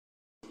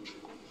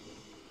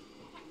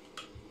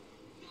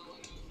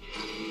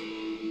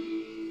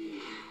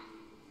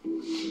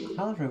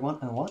Hello everyone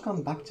and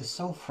welcome back to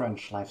So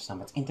French Live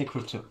Summit in the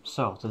Crew 2.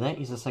 So today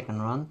is the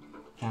second run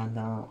and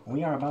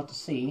we are about to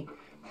see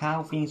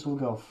how things will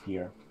go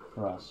here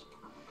for us.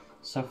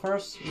 So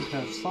first we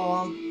have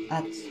Solon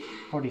at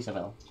Port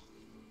Isabel.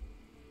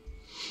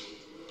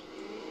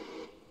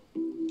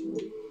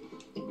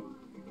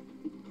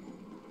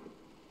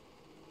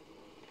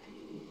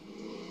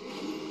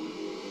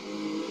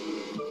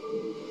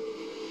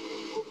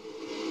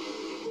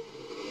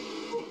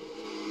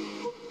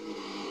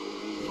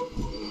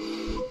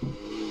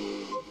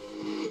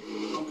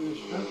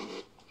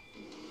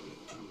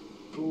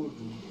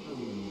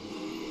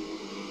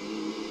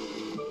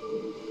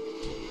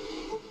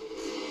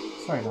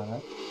 Sorry about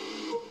that.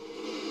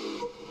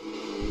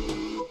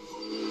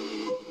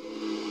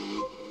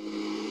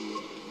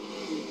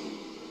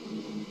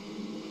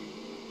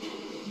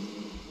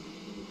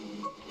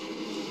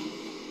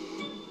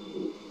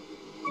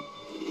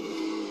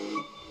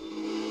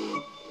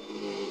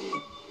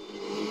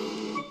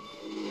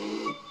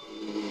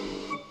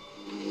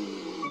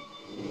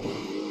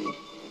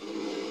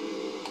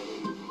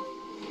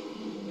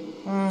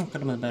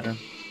 Could have been better.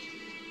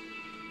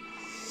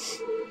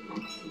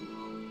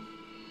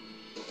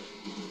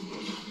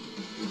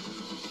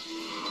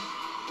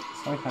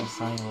 Sorry if I'm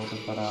sighing a little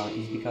bit, but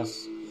it's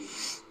because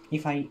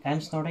if I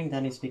am snorting,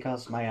 then it's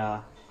because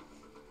my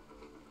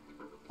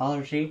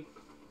allergy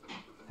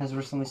has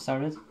recently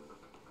started.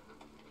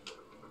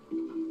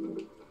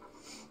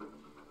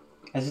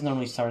 As it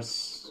normally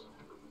starts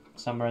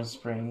summer and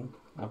spring,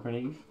 I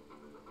believe.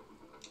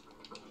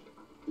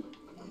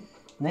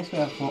 Next we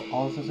have Low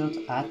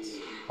Altitude at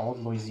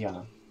Old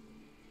Louisiana.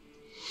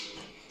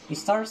 It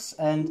starts,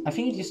 and I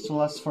think it used to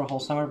last for a whole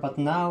summer, but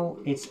now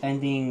it's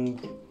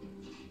ending.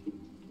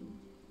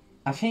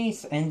 I think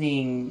it's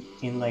ending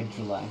in like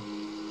July.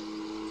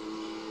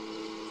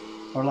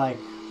 Or like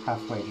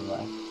halfway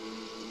July.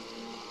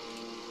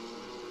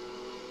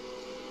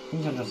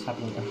 Things are just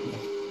happening everywhere.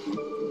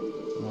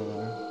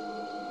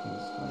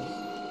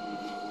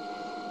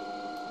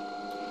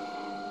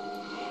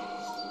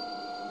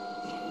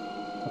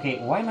 Okay,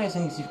 why am I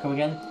using Zivko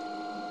again?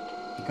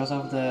 Because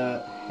of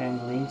the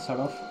handling, sort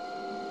of.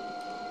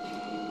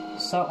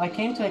 So I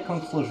came to a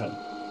conclusion.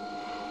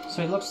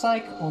 So it looks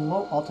like on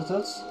low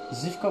altitudes,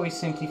 Zivko is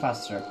simply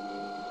faster.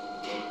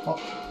 Well,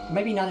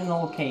 maybe not in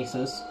all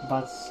cases,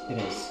 but it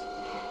is.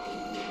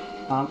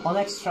 On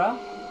extra,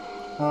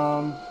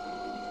 on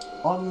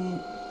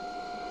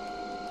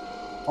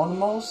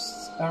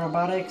most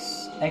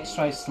aerobatics,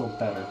 extra is still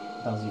better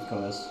than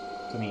Zivko is,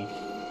 to me.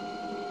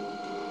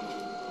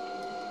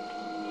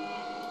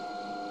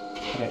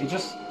 Okay, it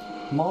just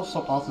most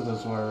of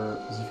altitudes where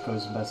Zivko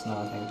is best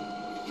now, I think.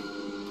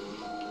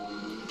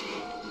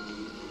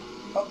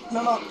 Oh,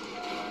 no!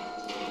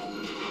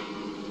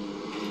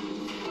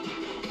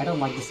 I don't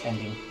like this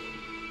ending.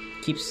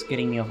 Keeps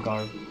getting me off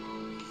guard.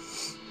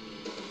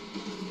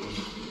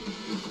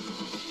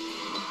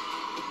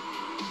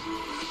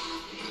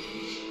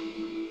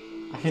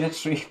 I hit a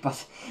tree,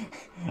 but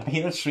I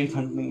hit a tree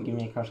but didn't give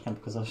me a crash cam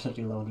because I was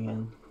reloading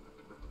in.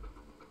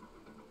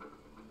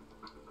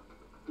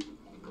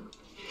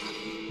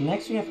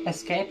 Next we have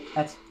Escape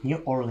at New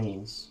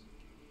Orleans.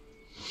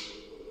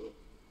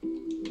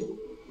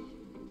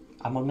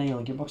 I'm on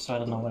manual gearbox, so I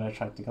don't know where I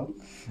tried to go.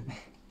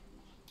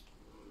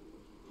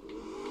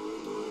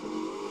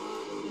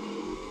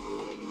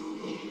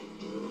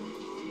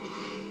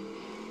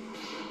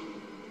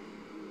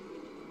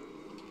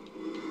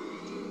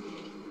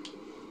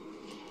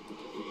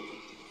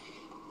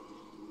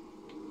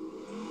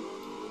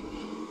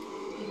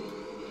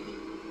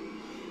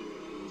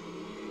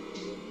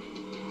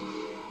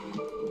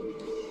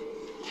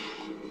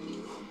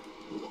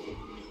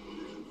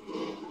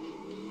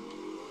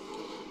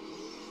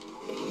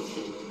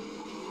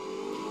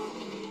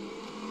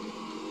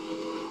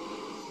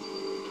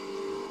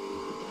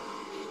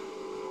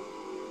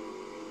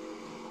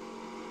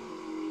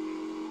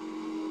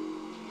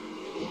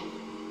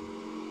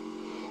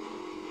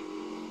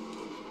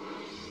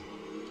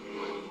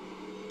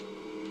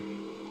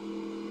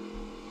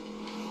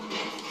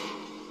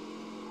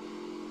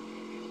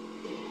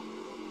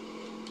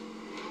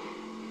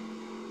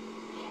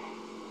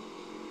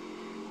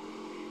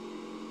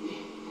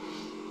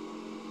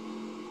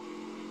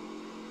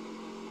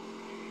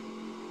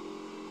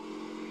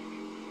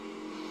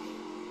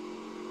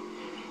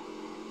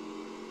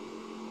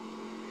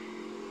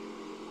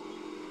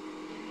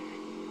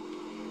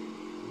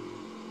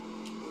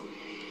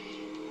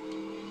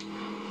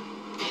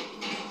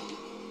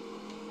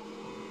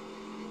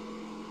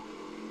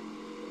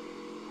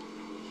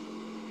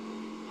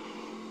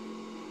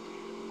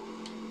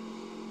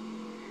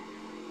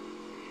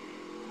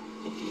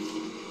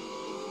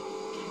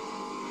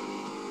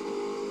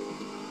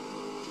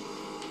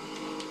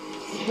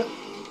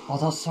 Oh,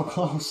 that was so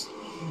close.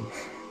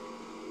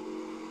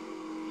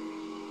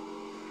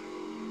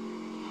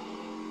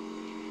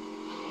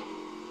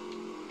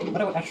 By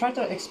the way, I tried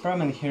to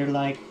experiment here,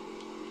 like,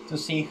 to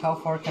see how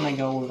far can I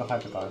go with a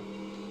hypercar.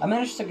 I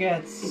managed to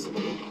get,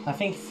 I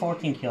think,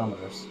 14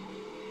 kilometers.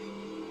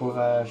 with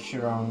a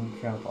Chiron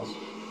 300 plus.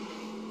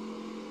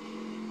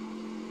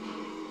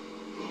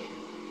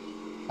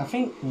 I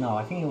think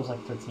it was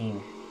like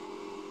 13.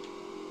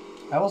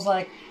 I was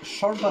like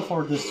short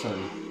before this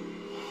turn,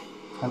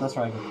 and that's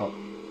where I got caught.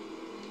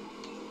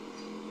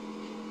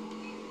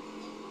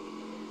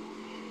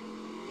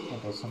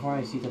 Okay, so far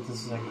I see that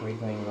this is a great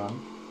going run.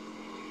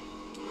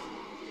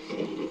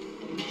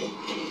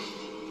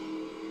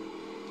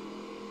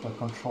 The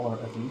controller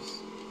at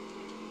least.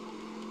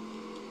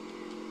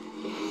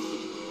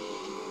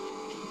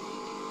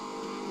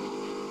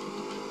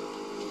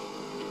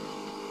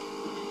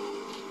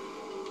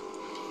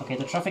 Okay,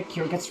 the traffic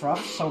here gets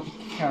rough, so be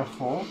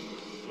careful.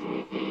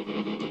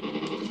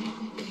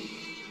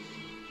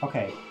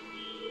 Okay.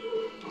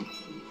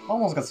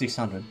 Almost got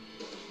 600.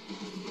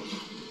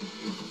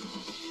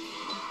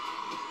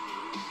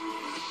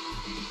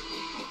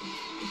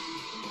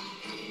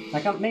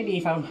 Like, maybe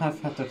if I would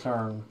have had to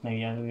turn,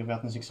 maybe I would have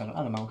gotten 600,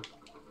 I don't know.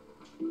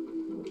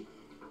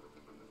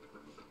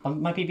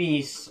 My PB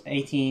is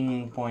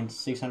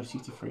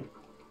 18.663.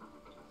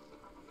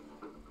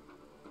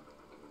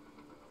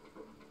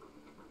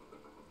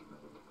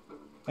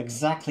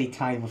 Exactly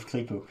tied with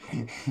Klipu.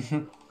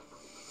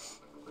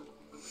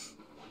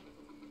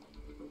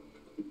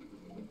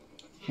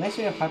 Next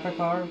we have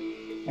Hypercar,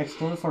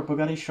 exclusive for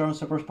Bugatti Chiron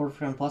Super Sport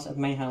 300 Plus at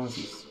main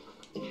East.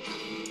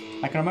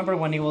 I can remember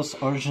when it was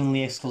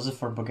originally exclusive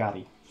for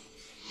Bugatti.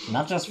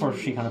 Not just for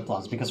 300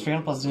 Plus, because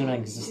 300 Plus didn't even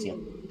exist yet.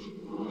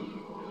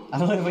 I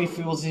don't know if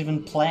it was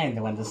even planned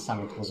when the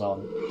summit was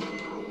on.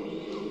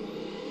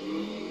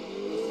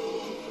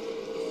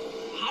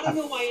 I don't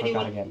know why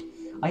anyone again.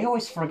 I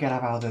always forget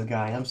about that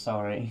guy, I'm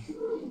sorry.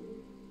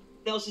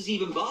 else is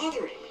even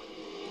bothering.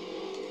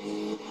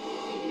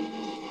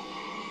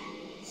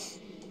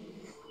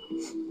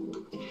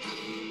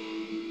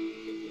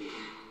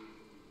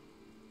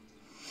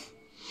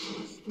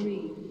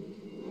 Three,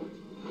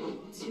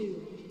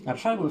 two. I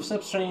tried with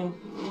Slipstream,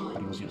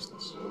 but it was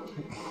useless.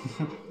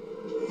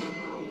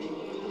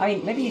 I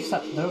mean, maybe if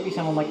there will be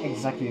someone like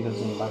exactly the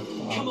same about.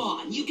 Come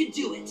on, you can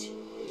do it.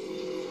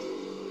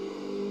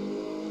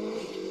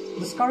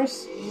 This car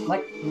is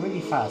like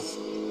really fast.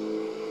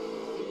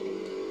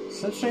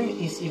 Slipstream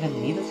is even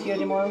needed here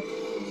anymore?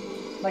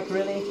 Like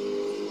really?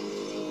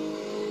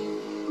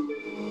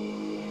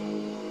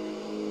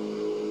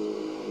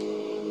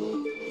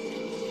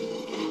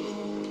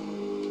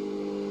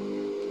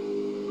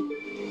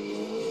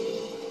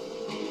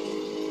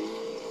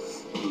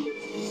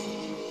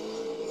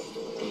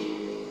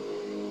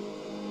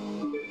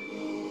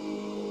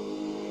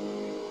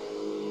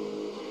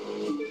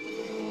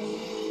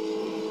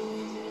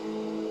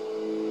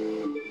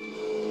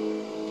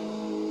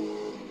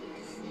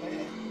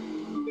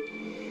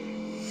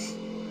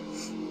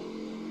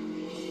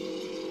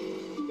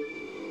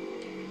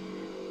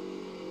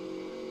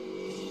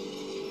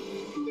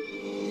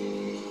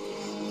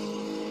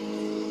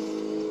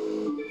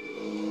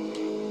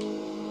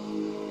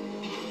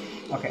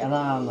 Okay, and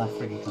I'm not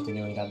freaking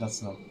continuing that,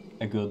 that's not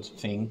a good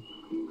thing.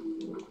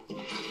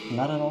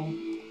 Not at all.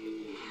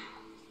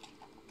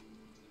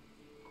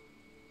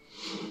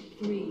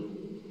 Three,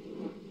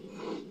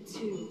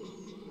 two,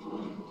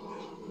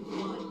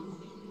 one.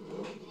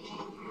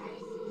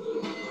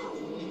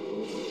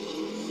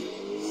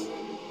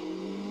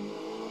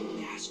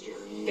 Faster,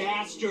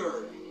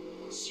 faster!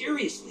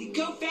 Seriously,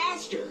 go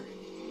faster!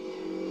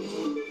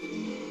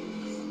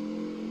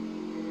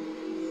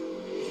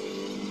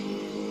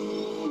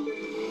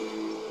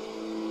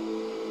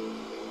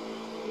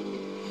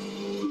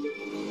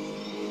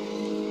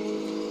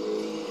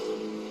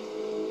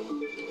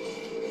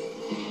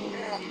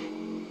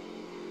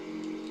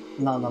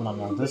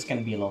 No, this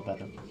can be a lot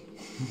better.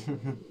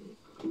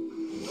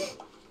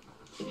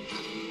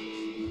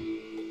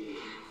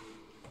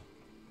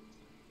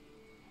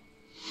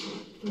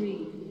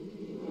 Three,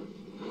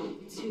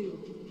 two,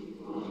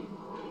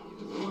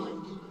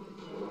 one.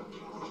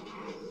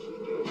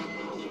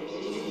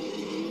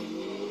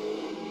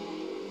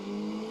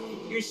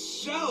 You're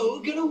so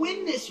gonna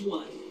win this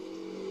one!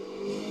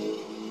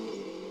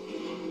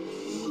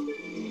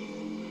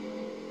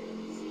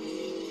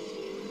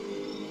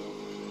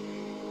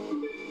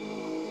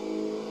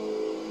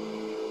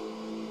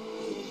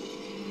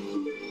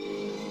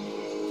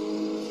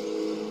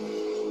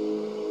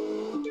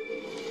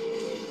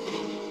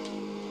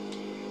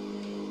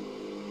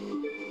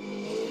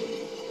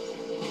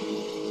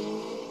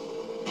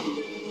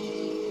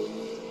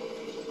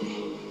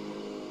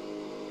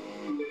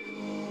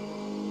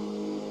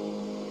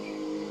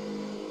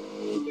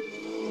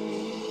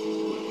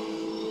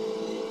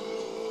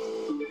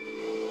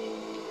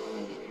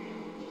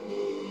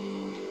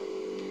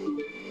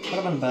 Could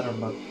have been better,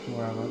 but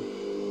wherever.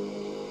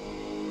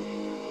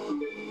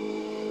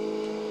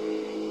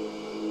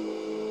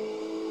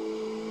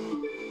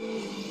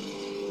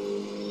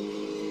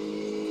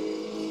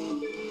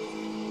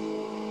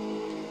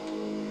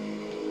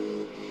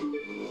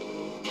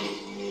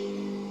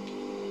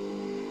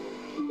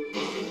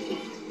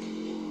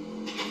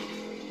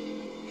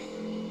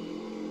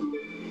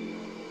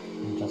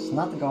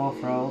 Let's not go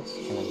off-road.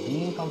 Can I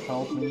be in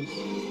control, please?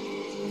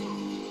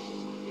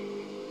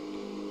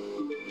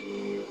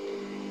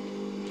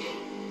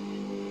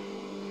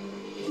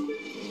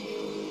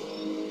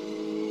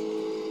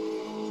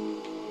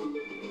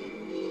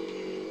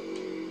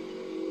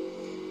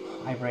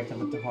 I braked a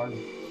bit too hard.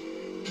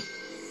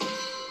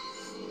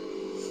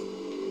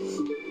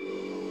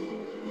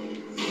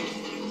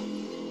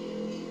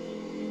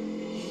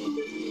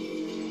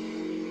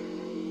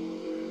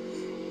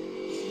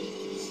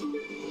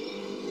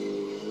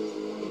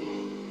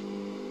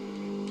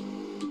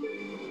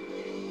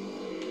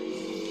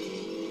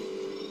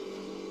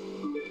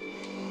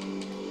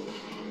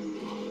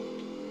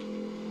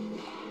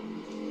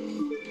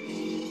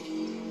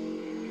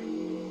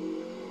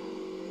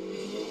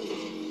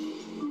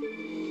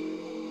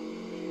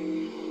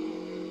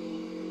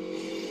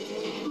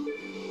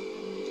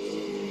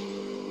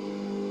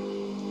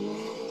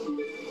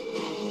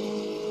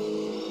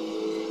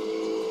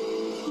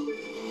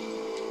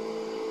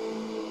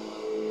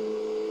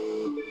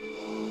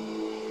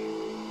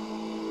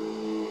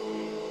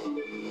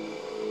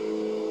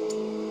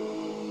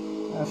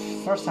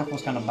 First half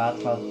was kind of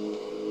bad, but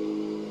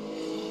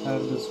I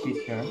have good speed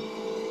here.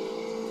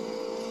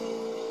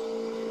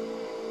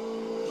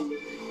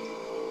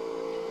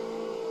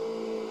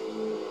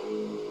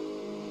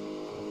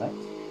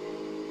 Perfect.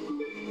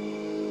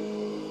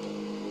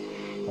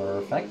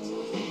 Perfect.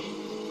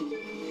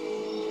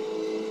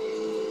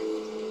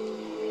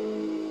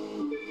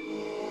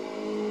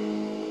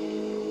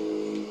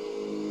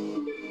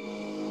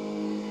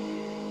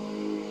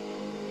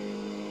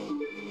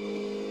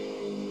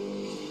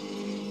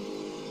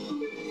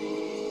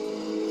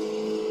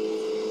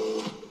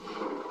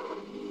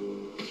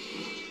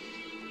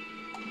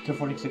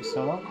 .246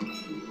 solo.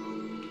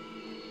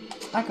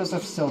 I could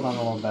have still done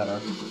a lot better.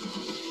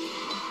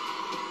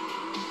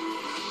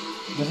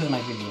 This is my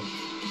video.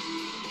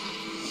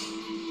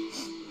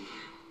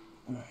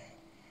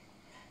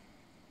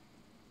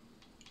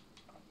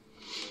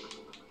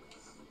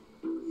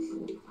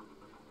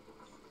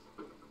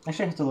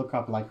 Actually, I have to look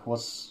up like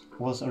was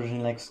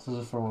originally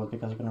exclusive for what,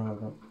 because I can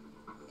remember.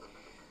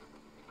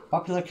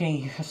 Popular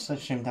King, you have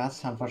streamed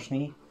that,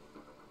 unfortunately.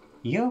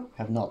 You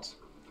have not.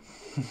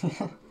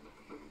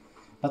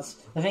 But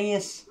the thing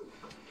is,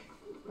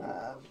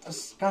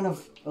 there's kind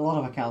of a lot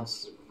of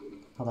accounts.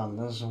 Hold on,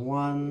 there's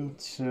 1,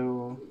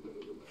 2,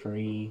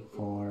 3,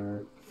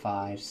 4,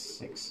 5,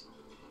 6.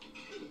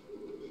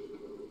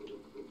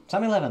 So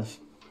I'm 11th,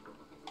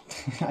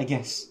 I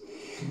guess.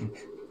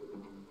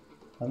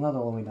 But not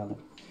all the way down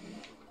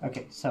there.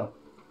 Okay, so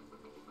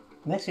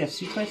next we have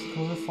C-Trace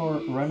exclusive for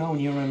Renault,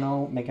 New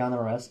Renault Megane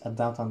RS at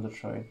downtown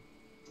Detroit.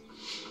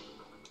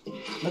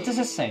 But this is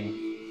the same.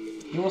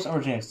 It was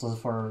originally exclusive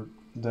for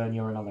the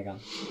New Renault Megane.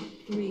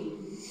 3,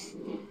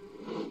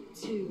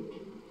 2,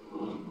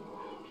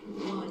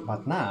 1.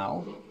 But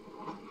now,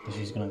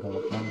 she's gonna go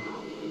up then.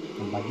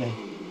 Come back there.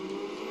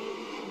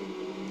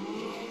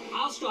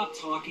 I'll stop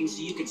talking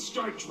so you can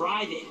start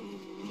driving.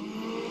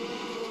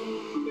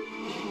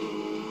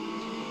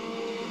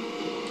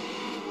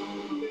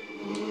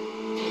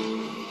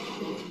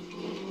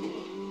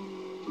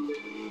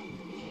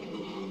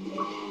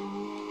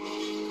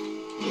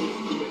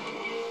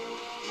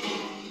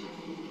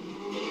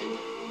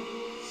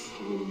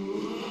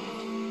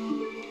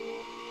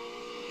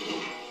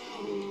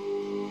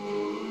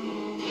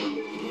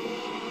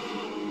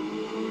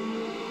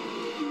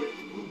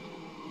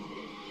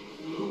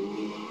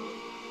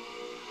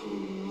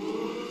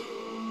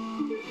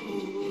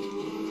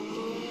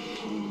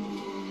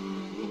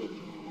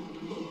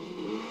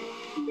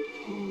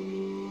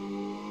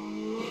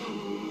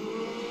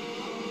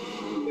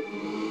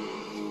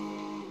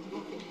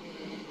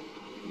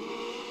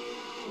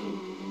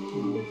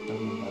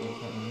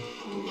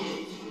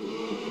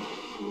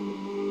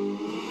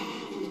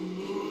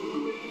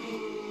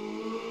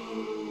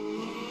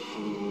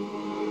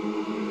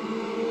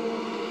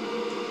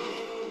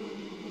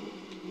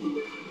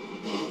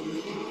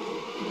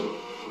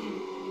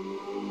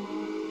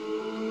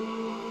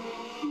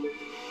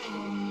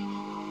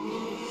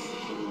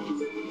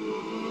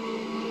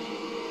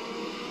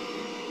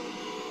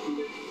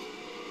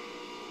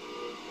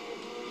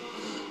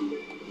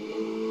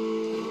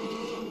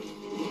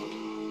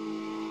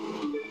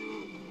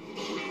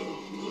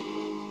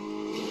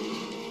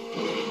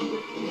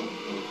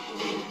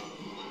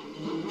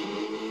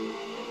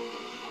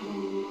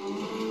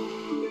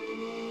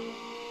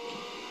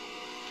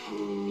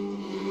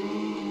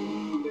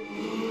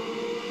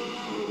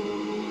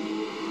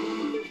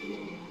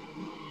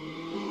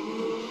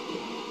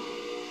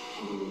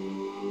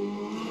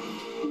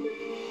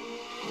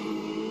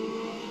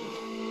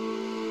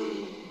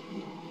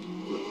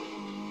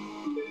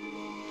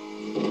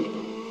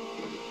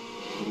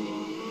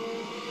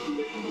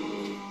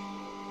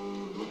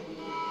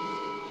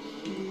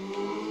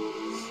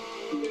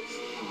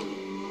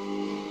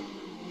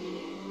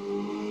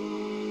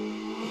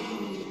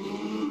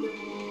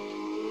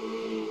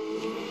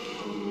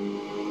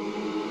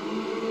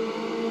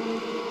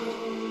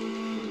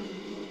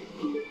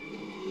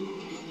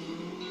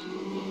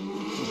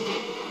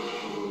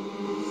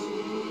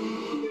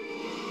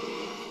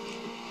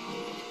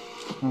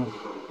 Hmm.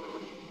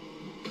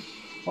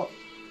 Well,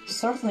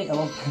 certainly a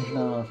lot better than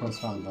our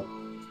first round, but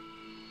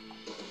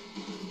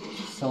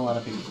still a lot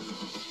of people.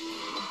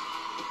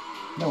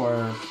 There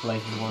were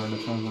places where the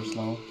turns were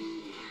slow.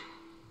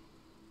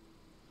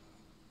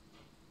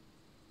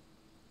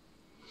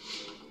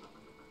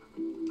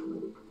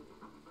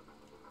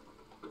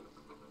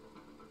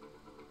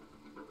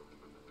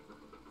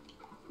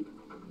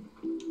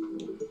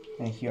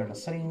 And here are the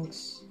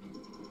settings.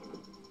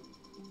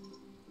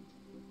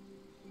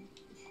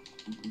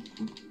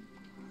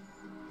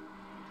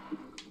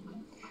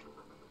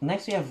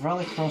 Next we have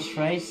Rallycross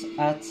Race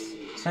at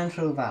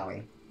Central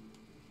Valley.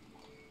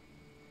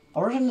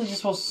 Originally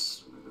this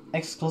was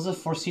exclusive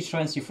for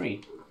Citroën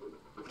C3,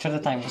 which at the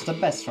time was the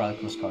best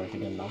Rallycross car if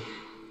you didn't know.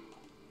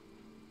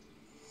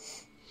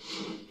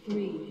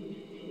 3,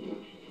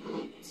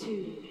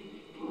 2,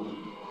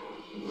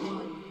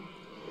 1.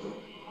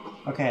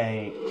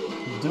 Okay,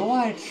 do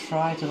I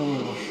try to do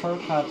little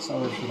shortcuts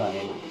or should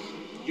I?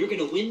 You're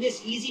gonna win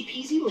this easy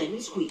peasy lemon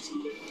squeezy.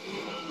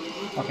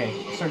 Okay,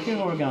 so here's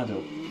what we're gonna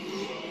do.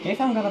 If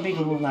I'm gonna be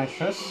good with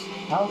nitrous,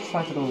 I'll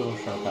try to do little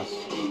shortcuts.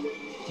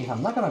 If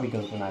I'm not gonna be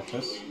good with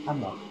nitrous, I'm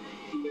not.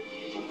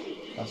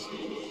 Because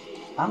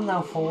I'm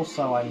now full,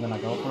 so I'm gonna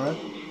go for it.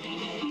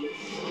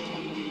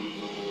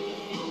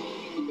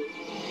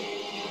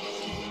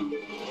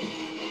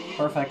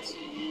 Perfect.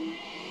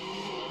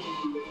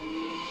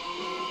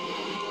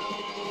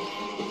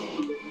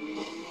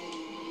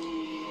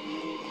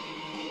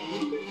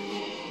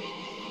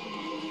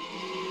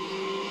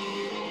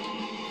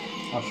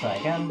 I'll try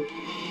again.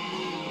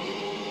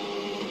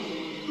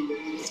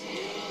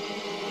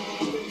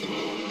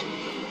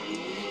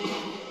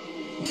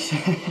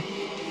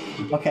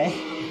 Okay,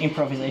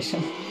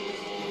 improvisation.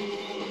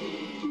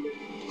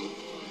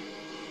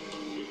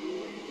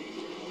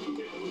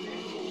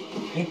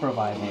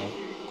 Improvising.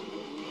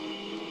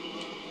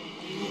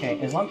 Okay,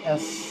 as long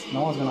as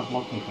no one's gonna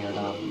block me here,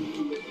 then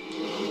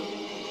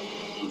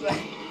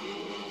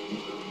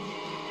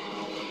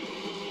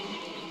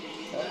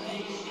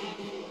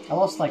I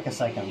lost like a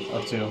second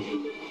or two.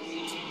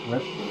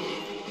 Rip.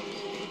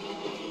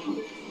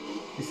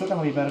 It's still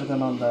gonna be better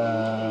than on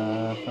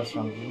the first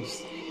round at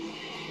least.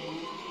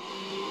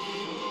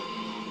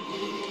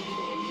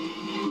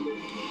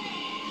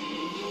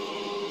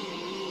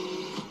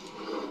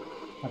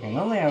 Okay,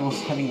 normally I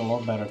was having a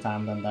lot better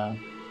time than that.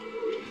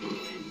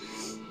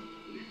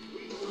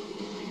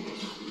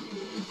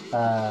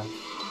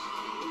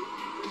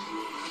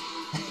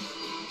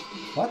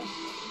 What?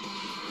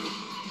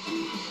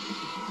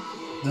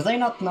 Do they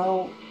not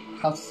know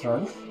how to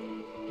turn?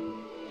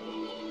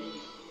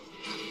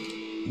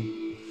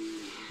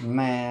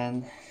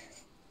 Man.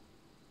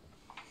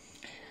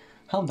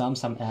 How dumb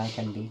some AI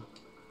can be.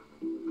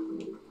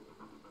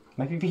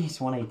 My PB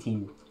is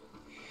 118.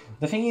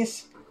 The thing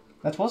is,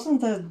 that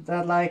wasn't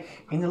that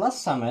like, in the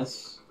last summit,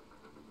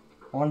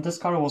 when this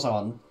car was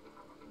on,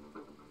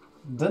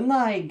 didn't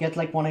I get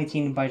like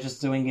 118 by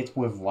just doing it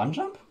with one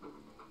jump?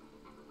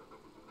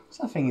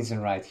 Something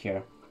isn't right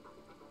here.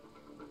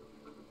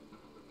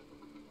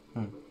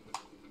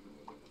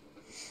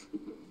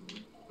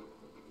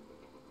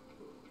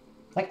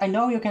 Like, I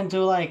know you can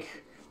do like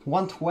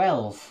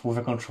 112 with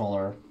a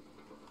controller.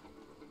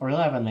 Or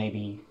 11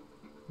 maybe.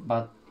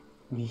 But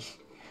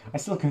I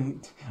still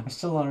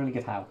don't really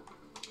get how.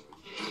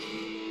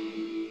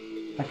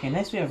 Okay,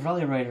 next we have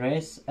Rally Raid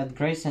Race at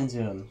Grace and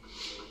Zoom.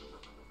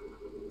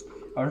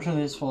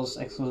 Originally this was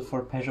exclusive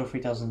for Peugeot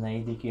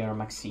 3008 DKR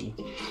Maxi,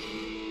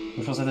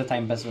 which was at the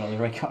time best rally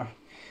raid car.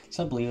 It's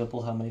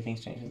unbelievable how many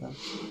things changed then.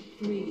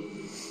 3,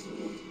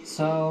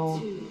 So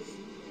 2,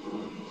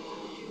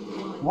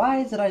 1.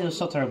 why did I do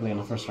so terribly in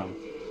the first round?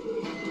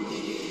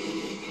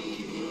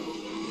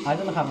 I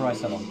don't have a right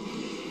settle.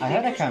 I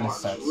had a kind of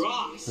set.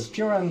 It's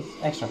pure and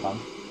extra fun.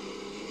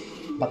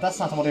 But that's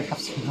not what you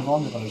have to have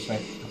on this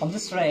race. On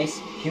this race,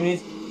 you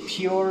need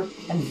pure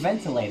and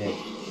ventilated.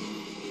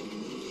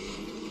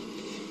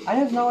 I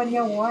have no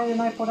idea why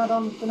didn't I put that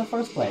on in the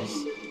first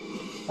place.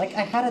 Like,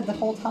 I had it the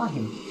whole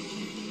time.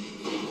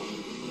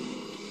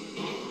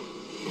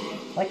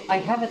 Like, I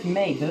have it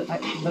made. I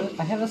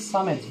have a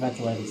Summit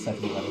ventilated set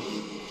already.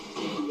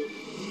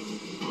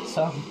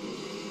 So,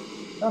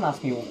 don't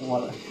ask me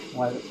why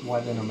I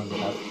didn't remember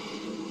that.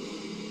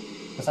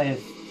 Because I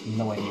have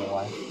no idea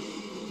why.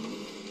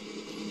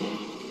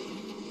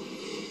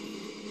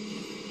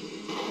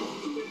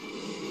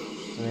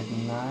 Do it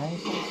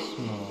nice and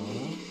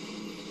smooth.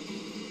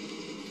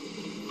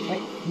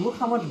 Like, look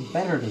how much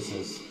better this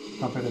is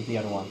compared to the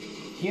other one.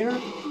 Here,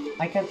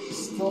 I can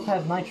still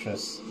have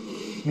nitrous.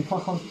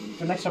 Meanwhile,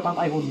 the next pump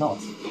I would not.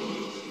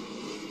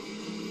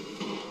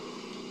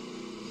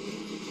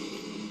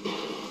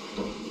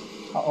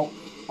 Uh-oh.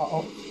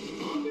 Uh-oh.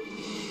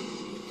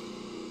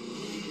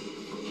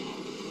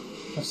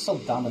 They're so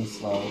dumb and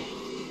slow.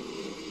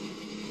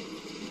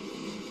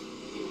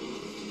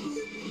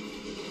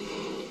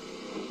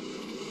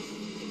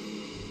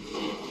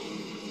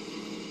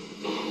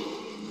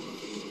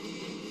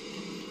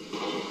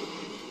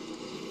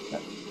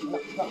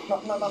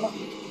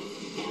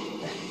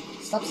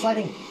 No. Stop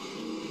sliding!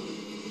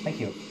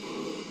 Thank you.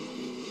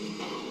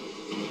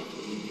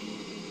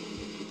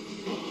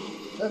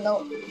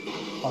 No.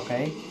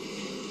 Okay.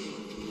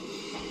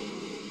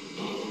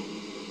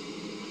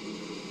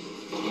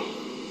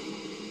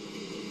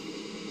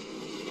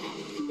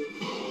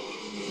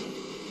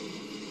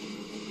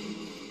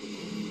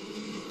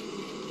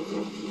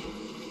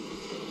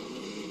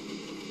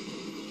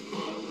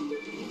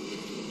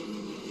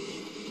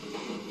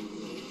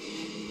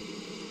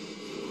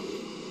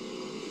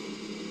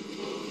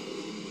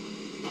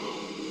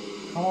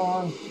 Come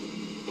on.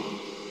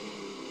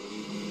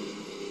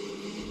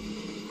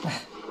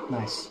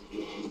 Nice.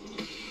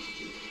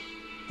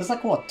 That's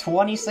like what,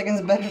 20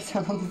 seconds better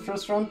than on the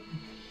first run?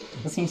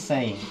 That's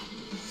insane.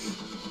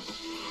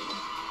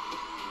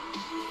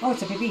 Oh,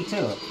 it's a PB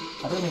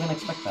too. I didn't even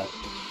expect that.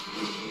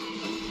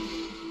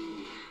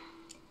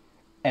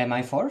 Am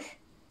I fourth?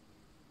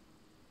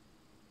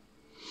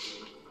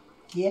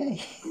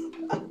 Yay!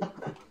 I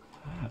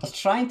was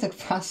trying to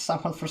pass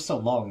someone for so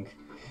long.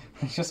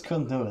 I just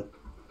couldn't do it.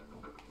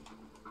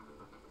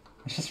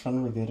 I just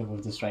randomly did it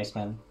with this race,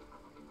 man.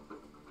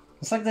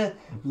 It's like the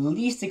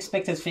least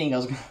expected thing I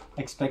was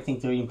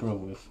expecting to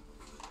improve with.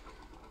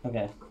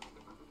 Okay.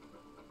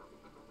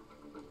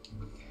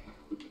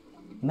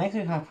 Next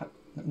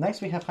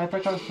we have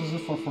Hypercar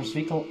exclusive for Force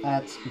Vehicle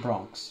at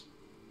Bronx.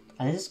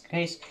 And in this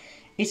case,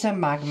 it's a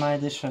Magma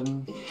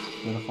edition.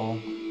 Beautiful.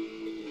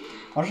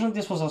 Originally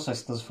this was also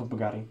exclusive for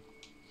Bugatti.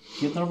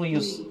 You'd normally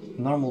use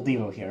normal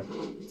Devo here,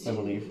 I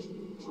believe.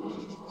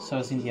 So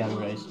it's in the other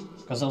race,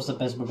 because that was the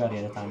best Bugatti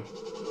at the time.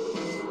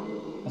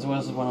 As well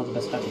as one of the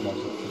best Petroglyphs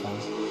at the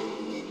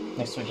time.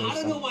 Next to it, I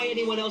don't know why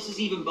anyone else is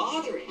even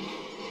bothering.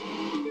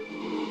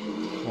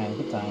 Man,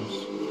 good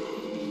times.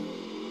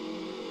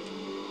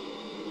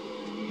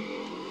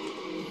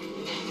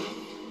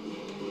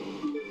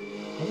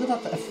 What did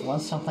that F1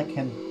 sound like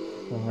in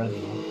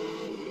radio?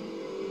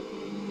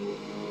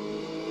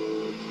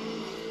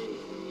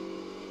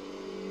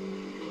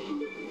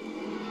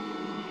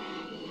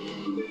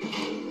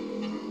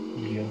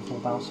 Beautiful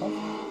bounce off.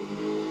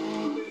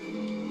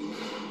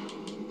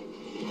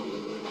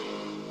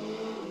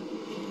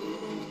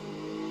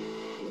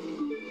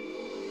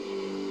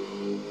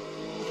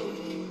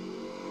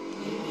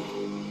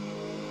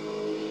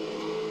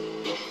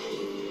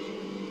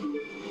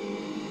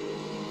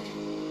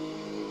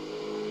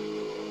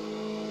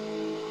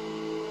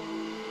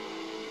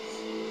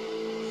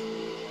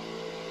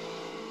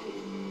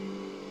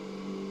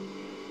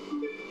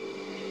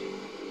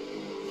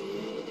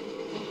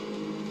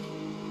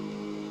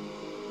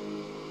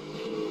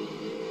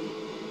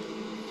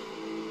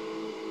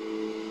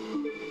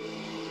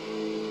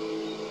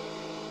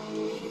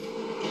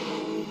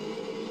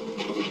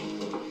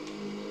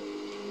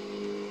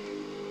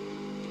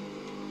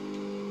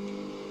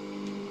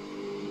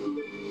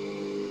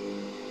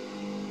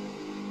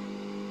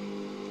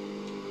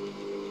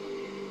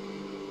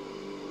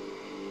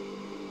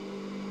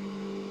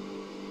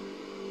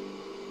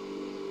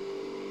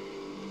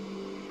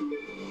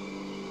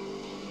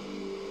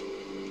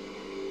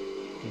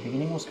 The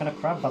beginning was kind of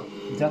crap, but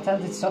the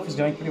attempt itself is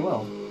going pretty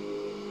well.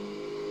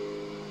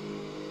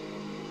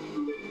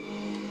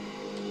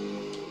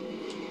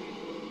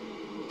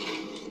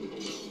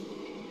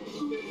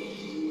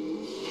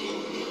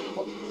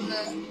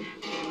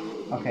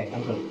 Okay,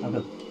 I'm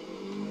good.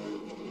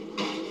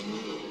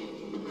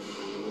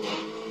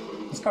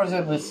 This car is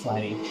a bit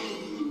slidey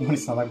when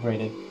it's not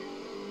upgraded.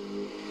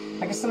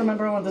 I can still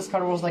remember when this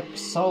car was like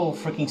so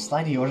freaking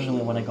slidey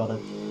originally when I got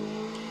it.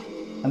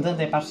 And then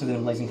they patched it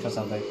in Blazing Fast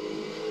update,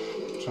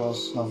 which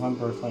was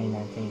November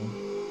 2019.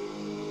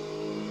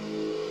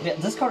 Yeah,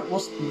 this car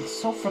was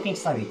so freaking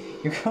slidey.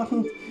 You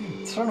couldn't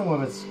turn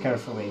with it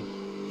carefully.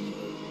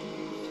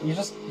 You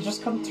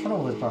just couldn't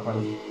turn with it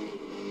properly.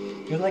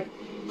 You'd like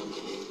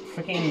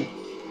freaking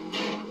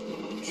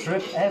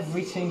trip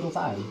every single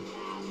time.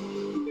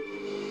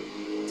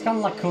 It's kind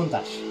of like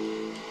Countach.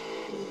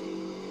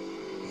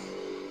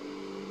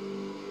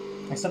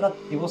 Except that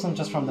it wasn't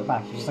just from the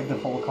back, it was like the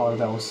whole car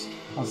that was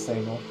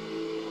unstable.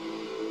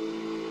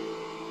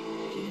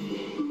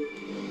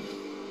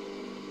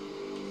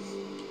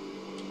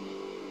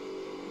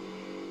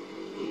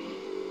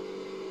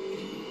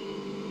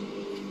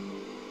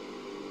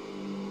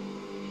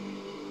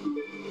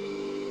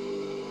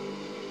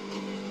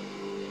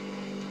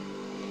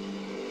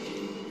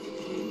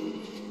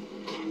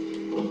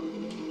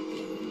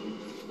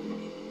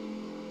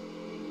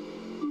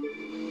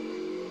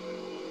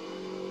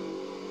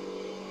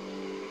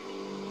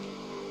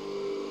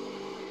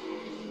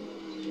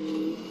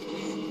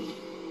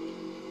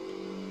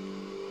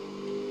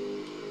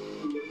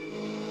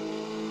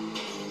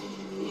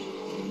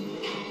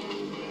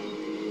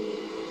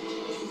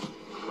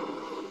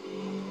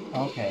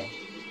 Okay.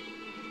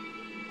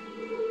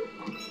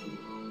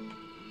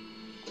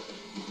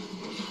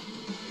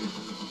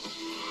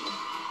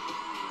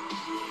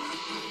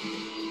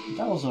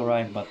 That was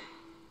alright, but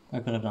I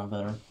could have done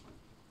better.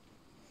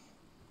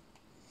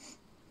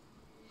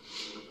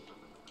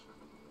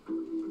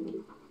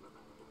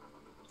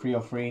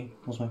 303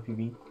 was my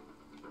PB.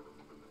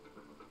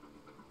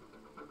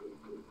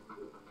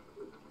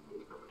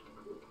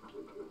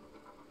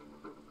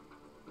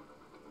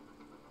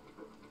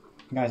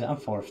 Guys, I'm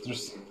fourth.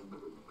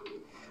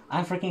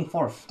 I'm freaking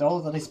fourth.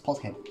 All that is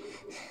Pothead.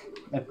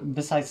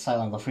 Besides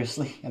Silent,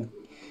 obviously, and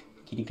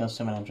Kitty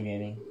Custom and Andrew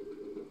Gaming.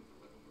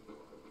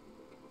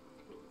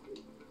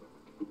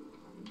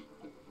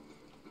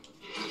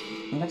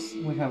 Next,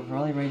 we have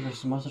Rally Raid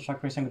versus Monster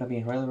Truck Race. I'm gonna be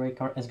in Rally Raid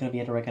car. It's gonna be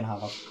at the Wreck and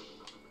Havoc.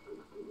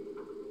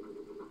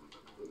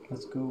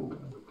 Let's go.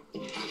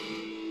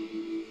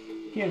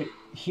 Here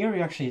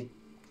you actually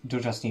do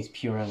just need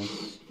pure and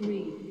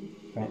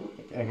right,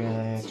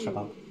 extra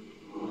pump.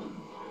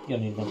 You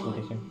don't need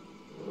ventilation.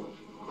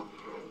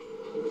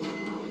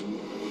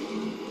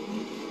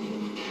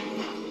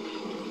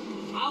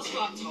 I'll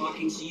stop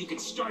talking so you can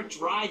start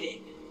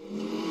driving.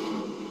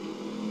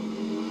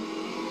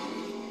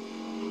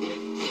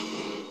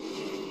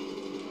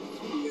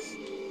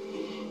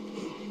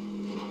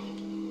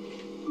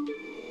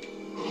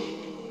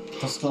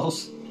 That's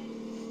close.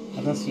 I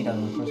didn't see that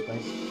in the first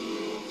place.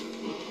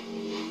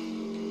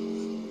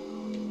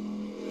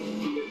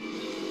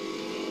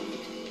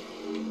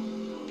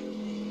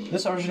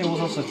 This originally was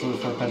also true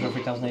for Peugeot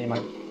 3008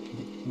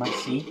 Max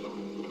C.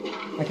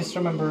 I just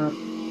remember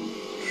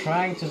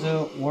trying to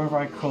do whatever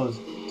I could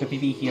to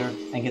PB here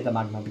and get the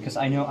Magma, because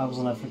I know I was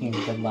on a freaking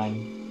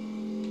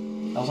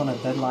deadline. I was on a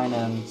deadline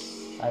and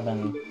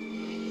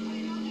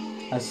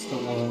I still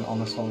wasn't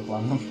on a solid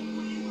plan.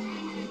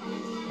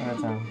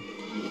 Alright,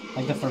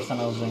 like the first time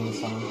I was doing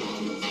this song.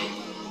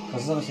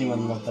 This obviously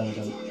went a lot better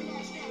than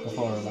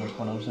before, like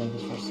when I was doing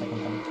this for the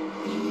second time.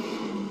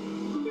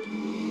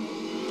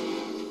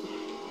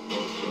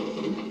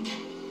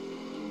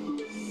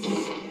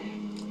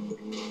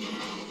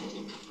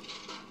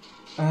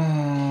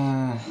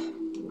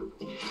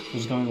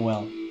 It's going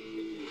well.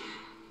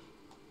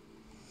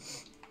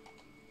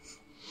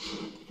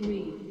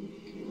 3,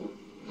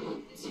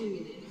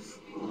 2,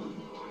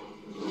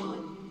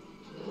 1.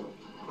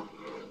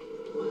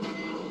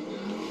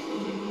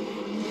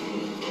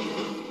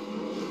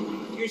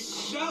 You're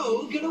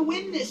so gonna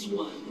win this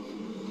one.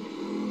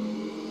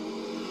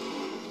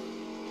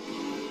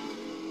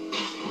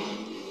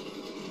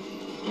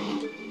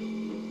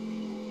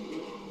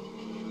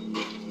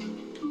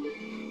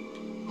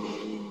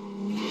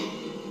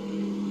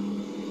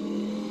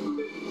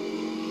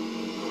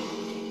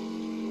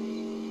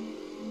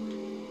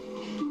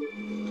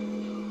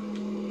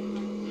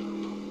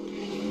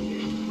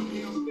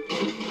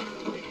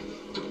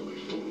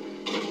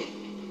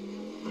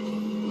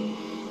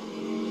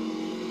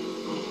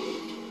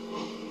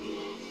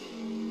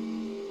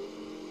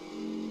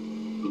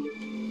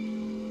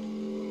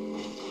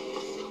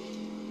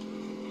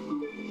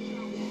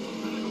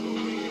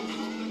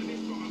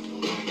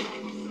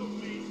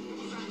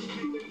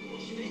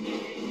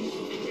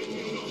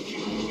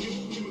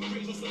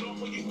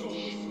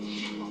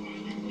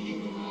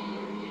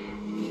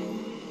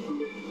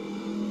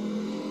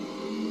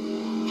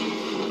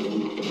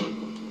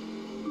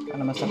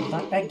 Kinda messed up with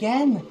that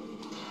again!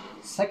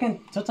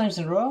 Two times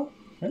in a row?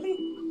 Really?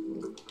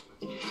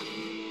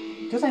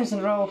 2 times in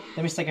a row,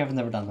 the mistake I've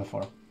never done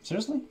before.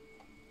 Seriously?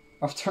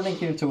 Of turning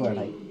here too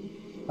early.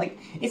 Like,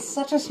 it's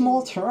such a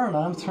small turn and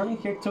I'm turning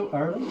here too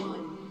early?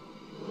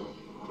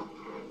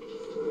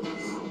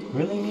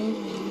 Really, me?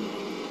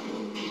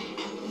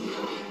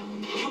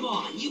 Come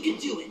on, you can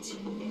do it.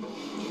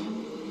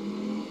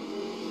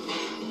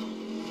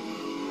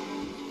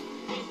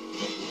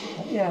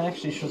 Yeah, I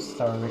actually should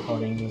start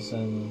recording this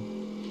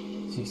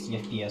in 60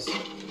 FPS.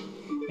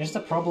 Here's the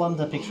problem,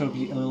 the picture will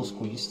be a little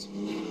squeezed.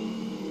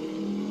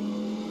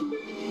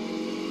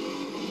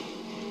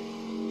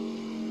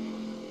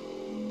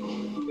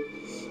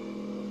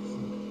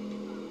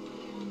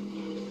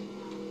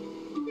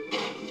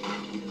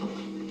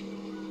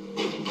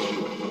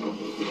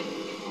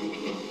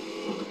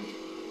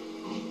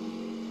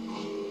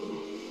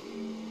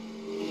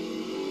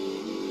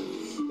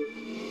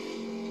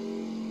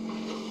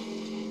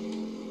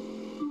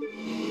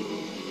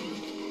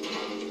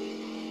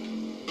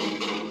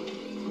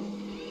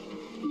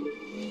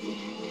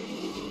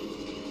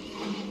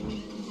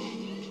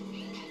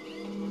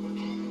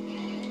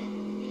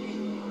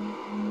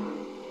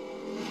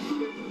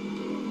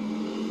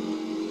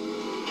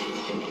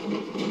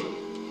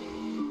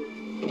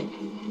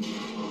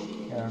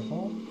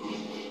 Careful.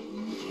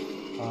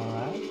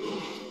 Alright.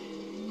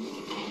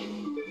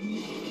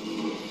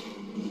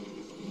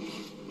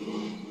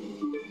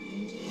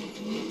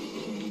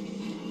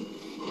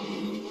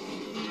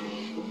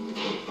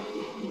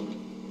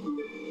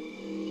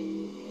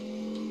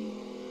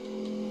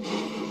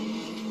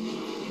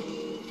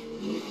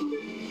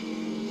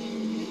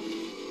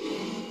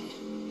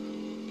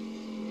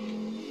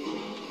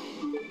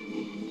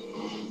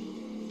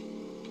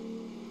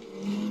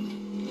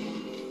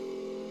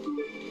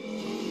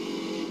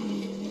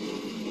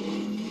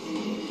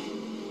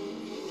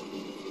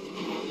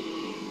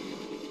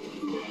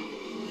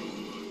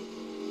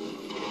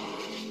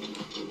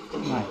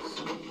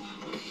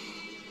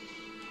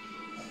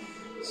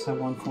 So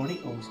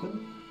 140, always good.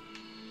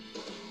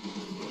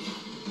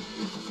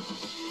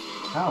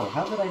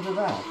 How did I do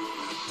that?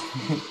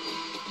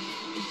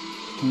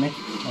 I mean,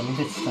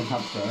 it's stuck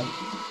up there.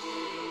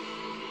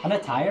 And a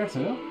tire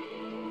too?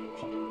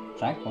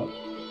 Jackpot.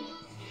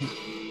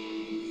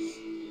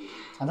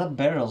 And that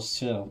barrel's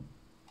too.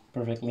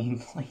 Perfectly in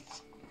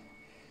place.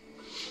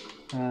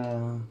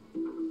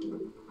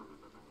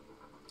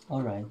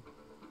 Alright.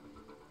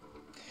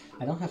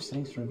 I don't have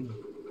settings for B.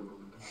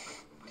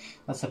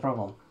 That's the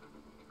problem.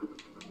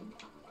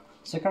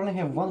 So I currently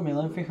have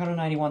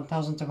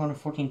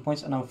 1,391,214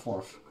 points and I'm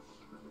 4th.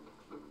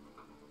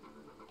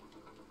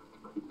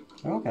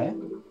 Okay.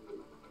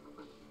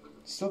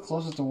 Still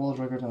closer to world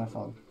record than I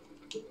thought.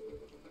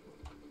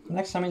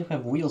 Next time we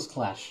have Wheels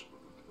Clash.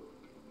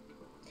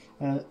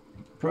 Pro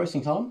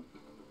Racing Slalom.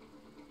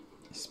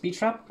 Speed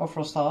Trap,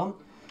 Off-Road Slalom.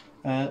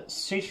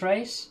 Street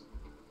Race.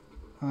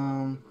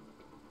 Remember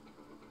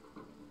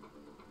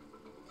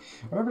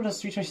the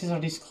street races are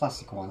these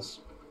classic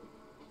ones.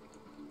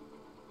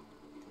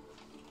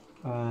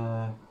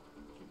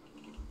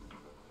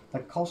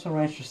 Like Castle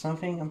Ranch or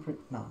something?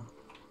 No.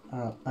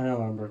 I don't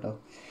remember though.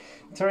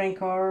 Touring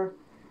car,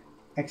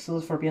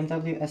 Excellent for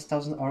BMW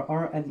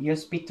S1000RR and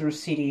US Speed Through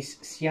Cities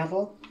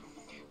Seattle.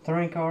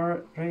 Touring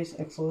car race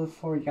exclusive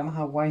for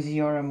Yamaha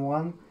YZR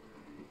M1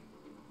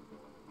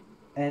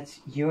 at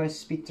US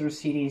Speed Through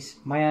Cities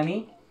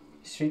Miami.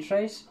 Street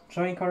race.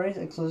 Touring car race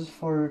exclusive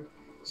for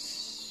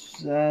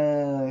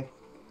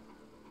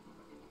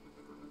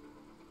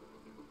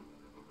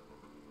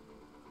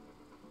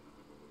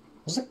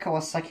was it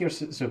Kawasaki or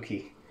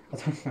Suzuki? I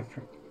don't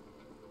remember.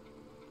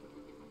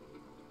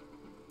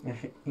 I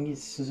think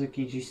it's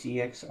Suzuki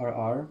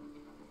GCX-RR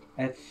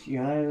at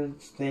United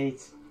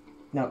States.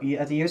 No,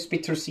 at the US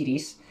Speed Through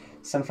Cities,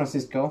 San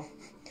Francisco.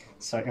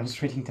 Sorry, I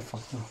was reading the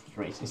fucking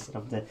race instead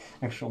of the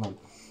actual name.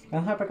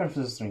 And Hypercar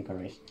vs Touring Car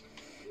race.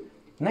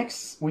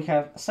 Next, we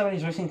have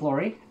 70s Racing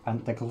Glory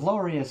and the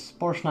glorious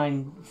Porsche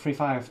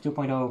 935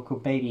 2.0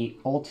 Coupe Baby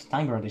Old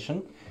Timer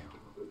Edition.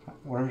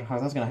 Wonder how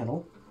that's gonna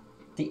handle.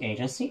 The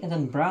Agency, and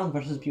then Brown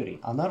vs Beauty,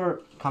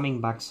 another coming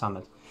back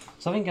summit.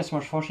 So thank you guys so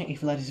much for watching.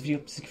 If you like this video,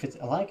 please give it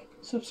a like,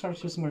 subscribe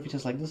to see more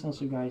videos like this, and I'll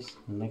see you guys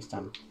next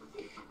time.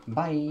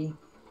 Bye!